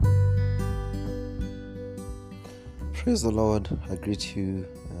Praise the Lord. I greet you,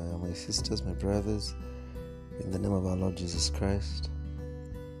 my sisters, my brothers, in the name of our Lord Jesus Christ.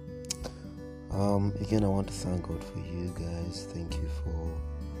 Again, I want to thank God for you guys. Thank you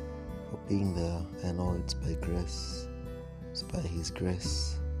for being there. I know it's by grace. It's by His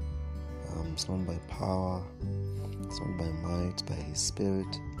grace. It's not by power. It's not by might. It's by His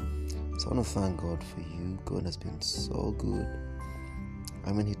Spirit. So I want to thank God for you. God has been so good.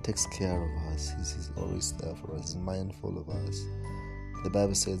 He takes care of us. He's always there for us. He's mindful of us. The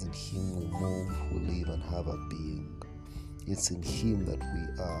Bible says in Him we move, we live, and have our being. It's in Him that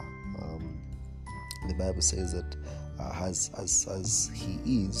we are. The Bible says that as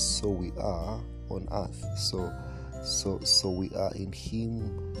He is, so we are on earth. So we are in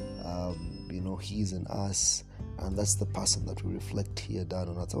Him. He is in us, and that's the person that we reflect here down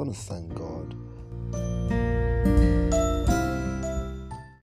on earth. I want to thank God.